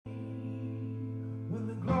When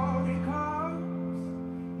the glory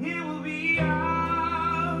comes, it will be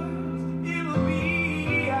ours. It will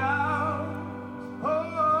be ours.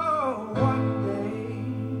 Oh, one day,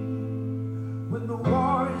 when the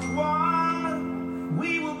war is won,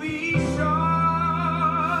 we will be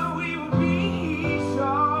sure. We will be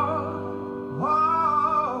sure.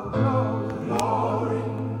 Oh, glory,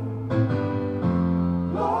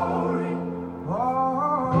 glory,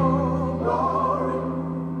 oh, glory.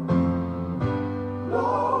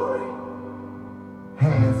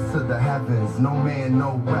 Hands to the heavens, no man,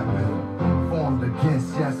 no weapon formed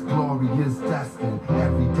against, yes, glory is destined.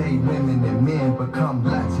 Everyday women and men become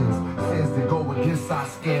legends. Sins that go against our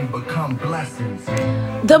skin become blessings.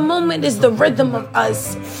 The moment is the rhythm of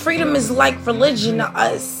us. Freedom is like religion to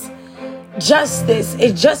us. Justice,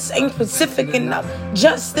 it just ain't specific enough.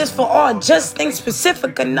 Justice for all, just ain't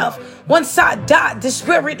specific enough. Once I die, the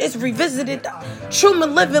spirit is revisited.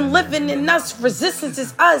 Truman living in us. Resistance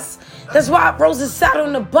is us. That's why Rosa sat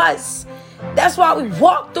on the bus. That's why we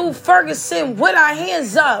walk through Ferguson with our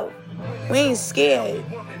hands up. We ain't scared.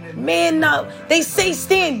 Man up. They say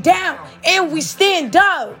stand down, and we stand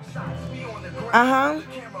up.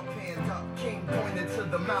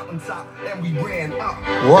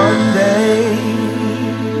 One day,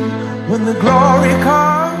 when the glory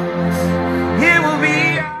comes, it will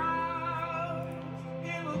be ours.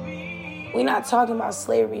 We're not talking about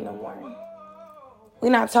slavery no more. We're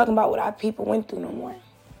not talking about what our people went through no more.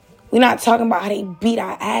 We're not talking about how they beat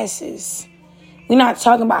our asses. We're not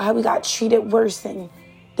talking about how we got treated worse than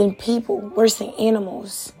people, worse than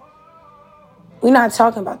animals. We're not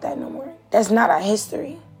talking about that no more. That's not our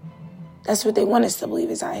history. That's what they want us to believe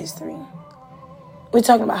is our history. We're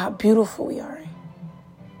talking about how beautiful we are.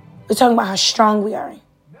 We're talking about how strong we are.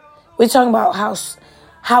 We're talking about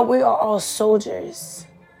how we are all soldiers.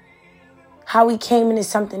 How we came into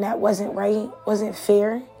something that wasn't right, wasn't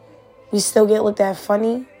fair. We still get looked at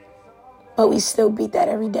funny, but we still beat that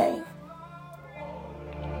every day.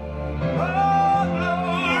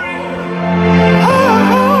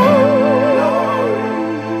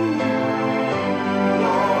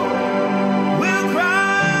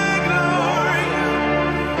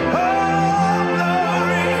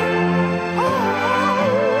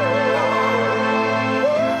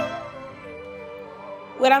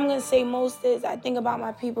 What I'm going to say most is I think about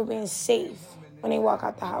my people being safe when they walk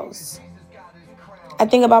out the house. I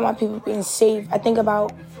think about my people being safe. I think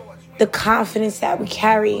about the confidence that we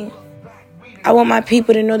carry. I want my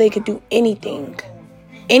people to know they could do anything.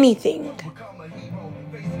 Anything.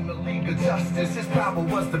 Justice, his power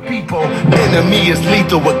was the people. Enemy is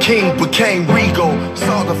lethal, a king became regal.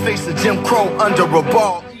 Saw the face of Jim Crow under a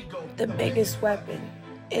ball. The biggest weapon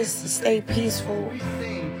is to stay peaceful.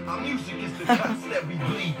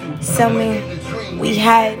 So we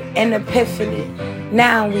had an epiphany.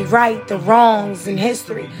 Now we right the wrongs in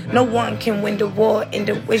history. No one can win the war in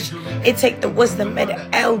the which it take the wisdom of the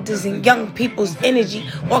elders and young people's energy.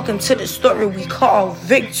 Welcome to the story we call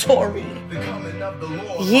victory.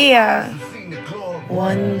 Yeah.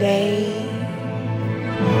 One day,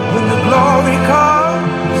 when the glory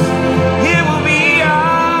comes, it will be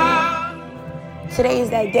ours. Today is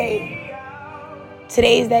that day.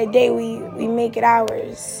 Today is that day we make it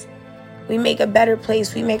ours. We make a better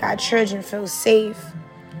place. We make our children feel safe.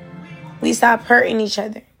 We stop hurting each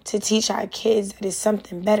other to teach our kids that there's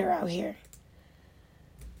something better out here.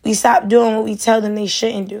 We stop doing what we tell them they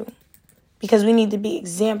shouldn't do because we need to be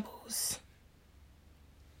examples.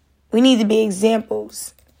 We need to be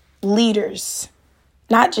examples, leaders,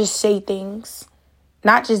 not just say things,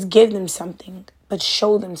 not just give them something, but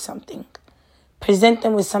show them something. Present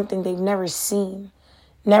them with something they've never seen,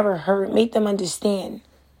 never heard. Make them understand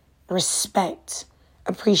respect,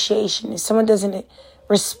 appreciation. If someone doesn't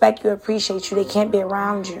respect you, appreciate you, they can't be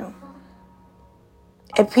around you.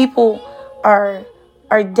 If people are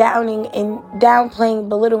downing and downplaying,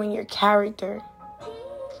 belittling your character,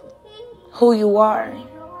 who you are,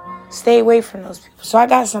 stay away from those people. So I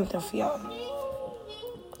got something for y'all.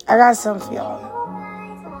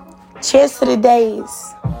 Cheers to the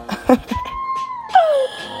days.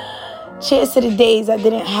 Cheers to the days I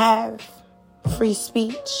didn't have free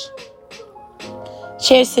speech.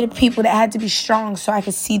 Cheers to the people that had to be strong so I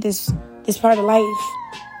could see this part of life.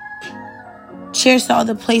 Cheers to all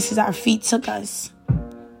the places our feet took us.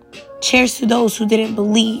 Cheers to those who didn't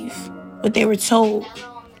believe what they were told.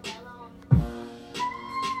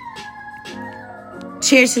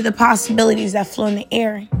 Cheers to the possibilities that flew in the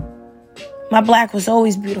air. My black was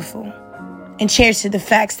always beautiful. And cheers to the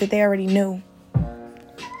facts that they already knew.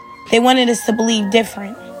 They wanted us to believe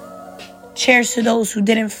different. Cheers to those who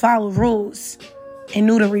didn't follow rules and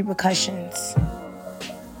knew the repercussions.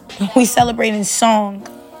 We celebrate in song.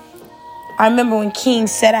 I remember when King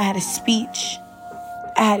said I had a speech.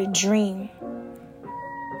 I had a dream.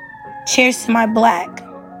 Cheers to my black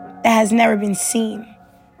that has never been seen.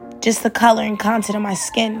 Just the color and content of my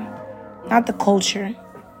skin. Not the culture.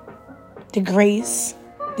 The grace.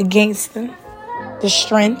 The gangster. The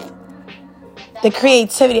strength. The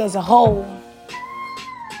creativity as a whole.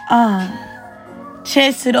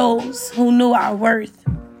 Cheers to those who knew our worth.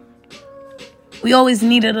 We always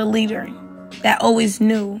needed a leader that always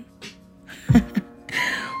knew.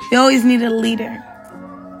 We always needed a leader.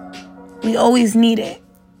 We always needed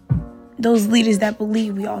those leaders that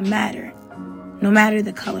believe we all matter. No matter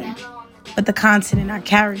the color, but the content in our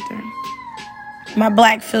character. My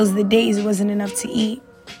black feels the days it wasn't enough to eat.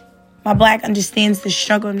 My black understands the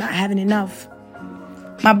struggle of not having enough.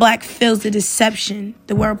 My black feels the deception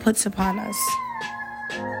the world puts upon us.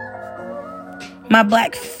 My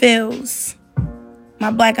black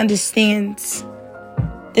understands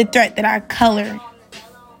the threat that our color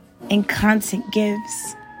and content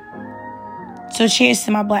gives. So cheers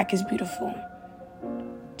to my black is beautiful.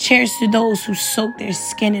 Cheers to those who soak their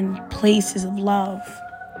skin in places of love,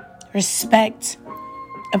 respect,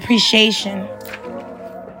 appreciation.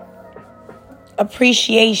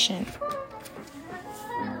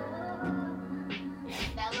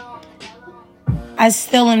 I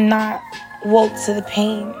still am not woke to the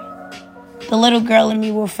pain. The little girl in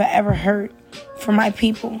me will forever hurt for my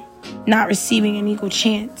people not receiving an equal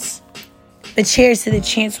chance. But cheers to the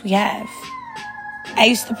chance we have. I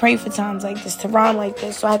used to pray for times like this, to rhyme like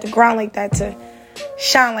this, so I had to grind like that, to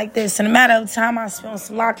shine like this. In a matter of time, I spent on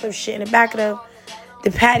some locked up shit in the back of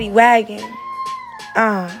the paddy wagon.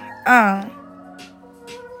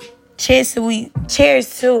 Cheers to we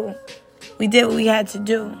did what we had to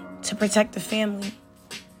do to protect the family.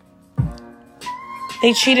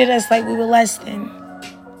 They treated us like we were less than.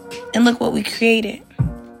 And look what we created.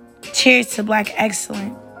 Cheers to black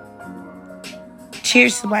excellence.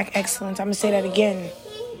 Cheers to black excellence. I'm going to say that again.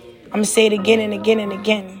 I'm going to say it again and again and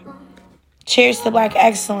again. Cheers to black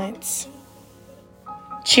excellence.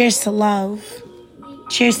 Cheers to love.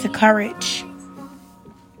 Cheers to courage.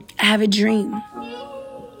 I have a dream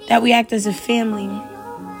that we act as a family,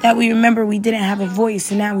 that we remember we didn't have a voice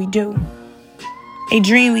and now we do. A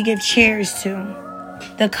dream we give cheers to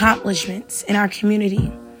the accomplishments in our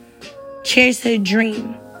community. Cheers to a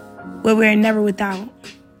dream where we're never without.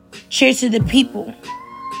 Cheers to the people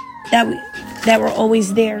that were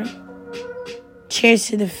always there. Cheers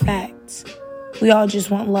to the fact we all just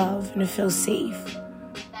want love and to feel safe.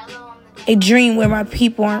 A dream where my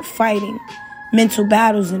people aren't fighting mental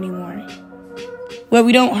battles anymore. Where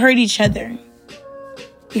we don't hurt each other.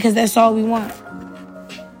 Because that's all we want.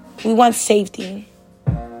 We want safety.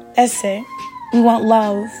 That's it. We want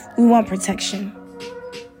love. We want protection.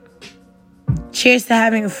 Cheers to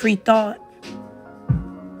having a free thought.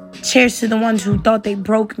 Cheers to the ones who thought they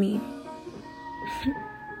broke me.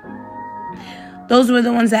 Those were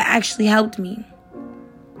the ones that actually helped me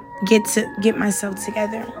get myself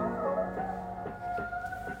together.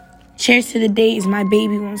 Cheers to the days my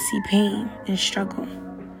baby won't see pain and struggle.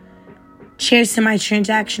 Cheers to my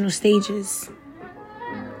transactional stages.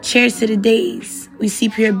 Cheers to the days we see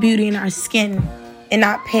pure beauty in our skin and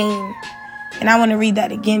not pain. And I want to read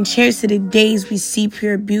that again. Cheers to the days we see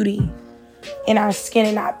pure beauty in our skin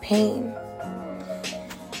and not pain.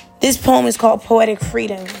 This poem is called Poetic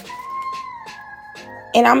Freedom.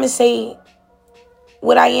 And I'm going to say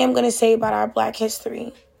what I am going to say about our black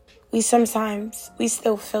history. We still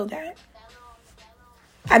feel that.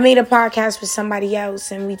 I made a podcast with somebody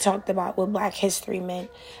else and we talked about what black history meant.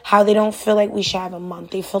 How they don't feel like we should have a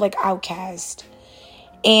month. They feel like outcast.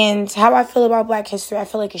 And how I feel about black history, I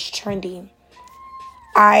feel like it's trendy.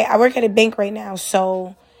 I work at a bank right now,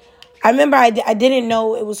 so I remember I didn't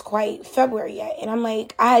know it was quite February yet. And I'm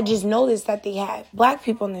like, I had just noticed that they had black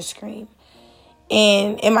people on the screen.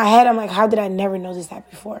 And in my head, I'm like, how did I never notice that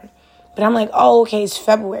before? But I'm like, oh, okay, it's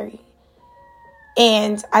February.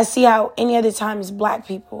 And I see how any other time it's black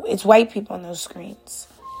people. It's white people on those screens.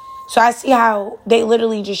 So I see how they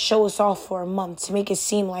literally just show us off for a month to make it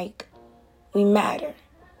seem like we matter.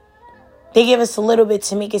 They give us a little bit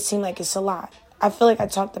to make it seem like it's a lot. I feel like I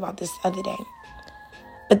talked about this the other day.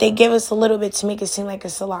 But they give us a little bit to make it seem like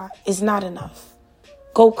it's a lot. It's not enough.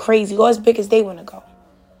 Go crazy. Go as big as they want to go.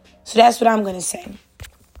 So that's what I'm going to say.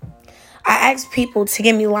 I asked people to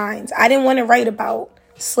give me lines. I didn't want to write about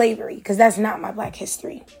slavery because that's not my black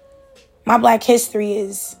history. My black history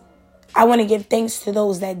is I want to give thanks to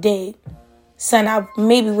those that did. Son, I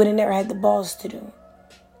maybe would have never had the balls to do.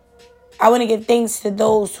 I want to give thanks to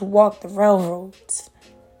those who walked the railroads.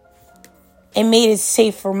 and made it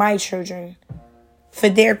safe for my children, for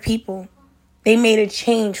their people. They made a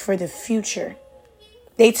change for the future.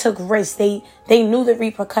 They took risks. They knew the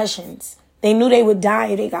repercussions. They knew they would die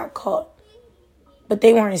if they got caught. But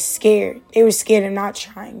they weren't scared. They were scared of not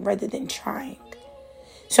trying rather than trying.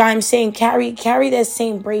 So I'm saying carry that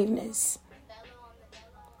same braveness.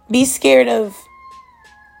 Be scared of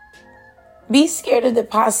the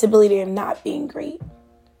possibility of not being great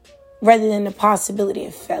rather than the possibility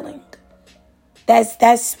of failing.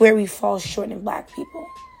 That's where we fall short in Black people.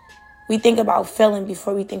 We think about failing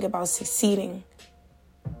before we think about succeeding.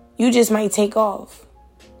 You just might take off.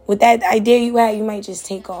 With that idea you had, you might just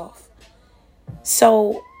take off.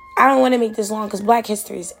 So I don't want to make this long because Black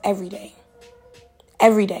history is every day.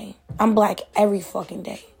 Every day. I'm Black every fucking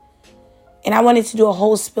day. And I wanted to do a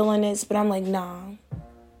whole spill on this, but I'm like, nah.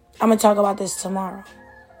 I'm going to talk about this tomorrow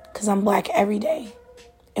because I'm Black every day.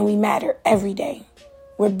 And we matter every day.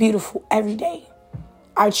 We're beautiful every day.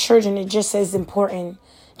 Our children are just as important,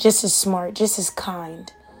 just as smart, just as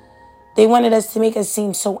kind. They wanted us to make us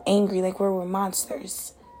seem so angry, like we were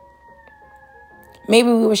monsters. Maybe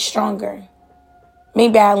we were stronger.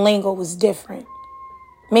 Maybe our lingo was different.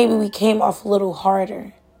 Maybe we came off a little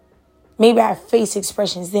harder. Maybe our face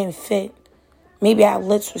expressions didn't fit. Maybe our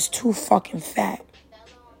lips was too fucking fat.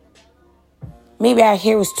 Maybe our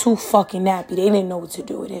hair was too fucking nappy. They didn't know what to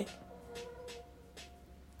do with it.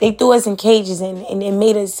 They threw us in cages and it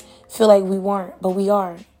made us feel like we weren't, but we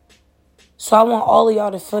are. So I want all of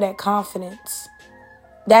y'all to feel that confidence.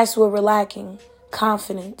 That's what we're lacking.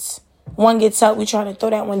 Confidence. One gets up, we trying to throw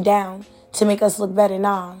that one down to make us look better.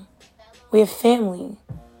 Nah. We're family.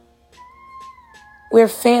 We're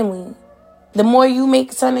family. The more you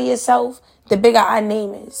make fun of yourself, the bigger our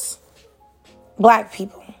name is. Black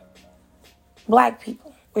people. Black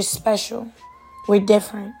people. We're special. We're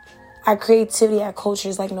different. Our creativity, our culture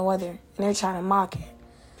is like no other. And they're trying to mock it.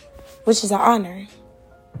 Which is an honor.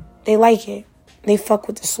 They like it. They fuck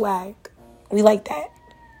with the swag. We like that.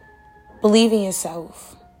 Believe in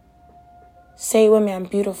yourself. Say with me, I'm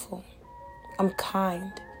beautiful. I'm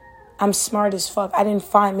kind. I'm smart as fuck. I didn't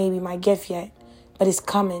find maybe my gift yet, but it's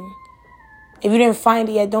coming. If you didn't find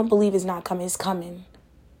it yet, don't believe it's not coming. It's coming.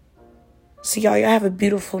 So y'all have a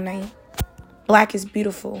beautiful night. Black is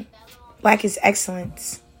beautiful. Black is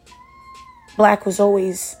excellence. Black was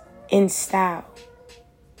always in style.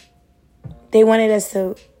 They wanted us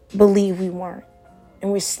to believe we weren't,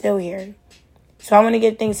 and we're still here. So I want to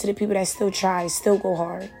give thanks to the people that still try, still go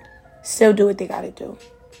hard, still do what they got to do.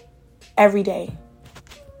 Every day.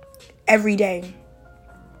 Every day.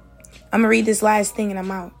 I'm going to read this last thing and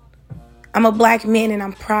I'm out. I'm a Black man and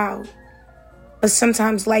I'm proud, but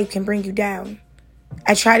sometimes life can bring you down.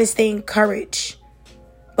 I try to stay encouraged,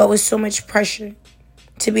 but with so much pressure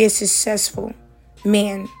to be a successful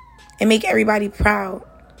man and make everybody proud,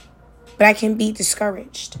 but I can be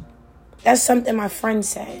discouraged. That's something my friend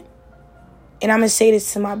said. And I'm going to say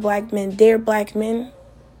this to my Black men. Dear Black men,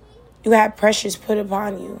 you have pressures put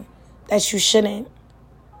upon you that you shouldn't.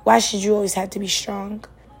 Why should you always have to be strong?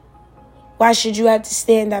 Why should you have to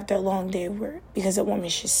stand after a long day of work because a woman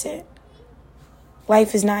should sit?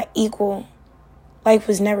 Life is not equal. Life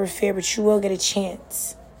was never fair, but you will get a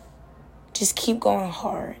chance. Just keep going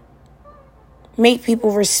hard. Make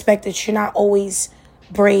people respect that you're not always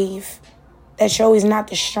brave, that you're always not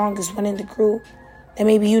the strongest one in the group, that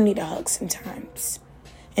maybe you need a hug sometimes.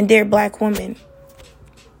 And dear Black women,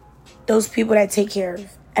 those people that take care of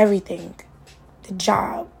everything, the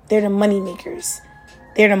job, they're the money makers,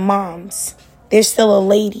 they're the moms, they're still a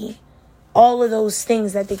lady, all of those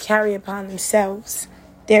things that they carry upon themselves.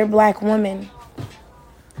 They're Black women.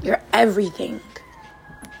 You're everything.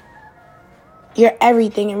 You're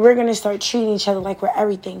everything, and we're going to start treating each other like we're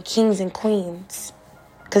everything, kings and queens,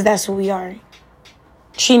 because that's what we are.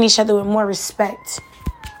 Treating each other with more respect,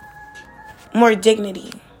 more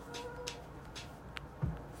dignity.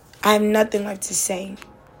 I have nothing left to say,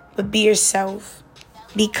 but be yourself,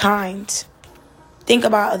 be kind, think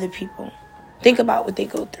about other people, think about what they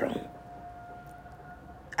go through.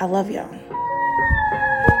 I love y'all.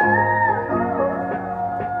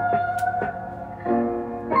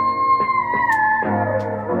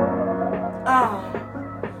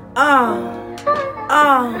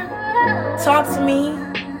 Talk to me.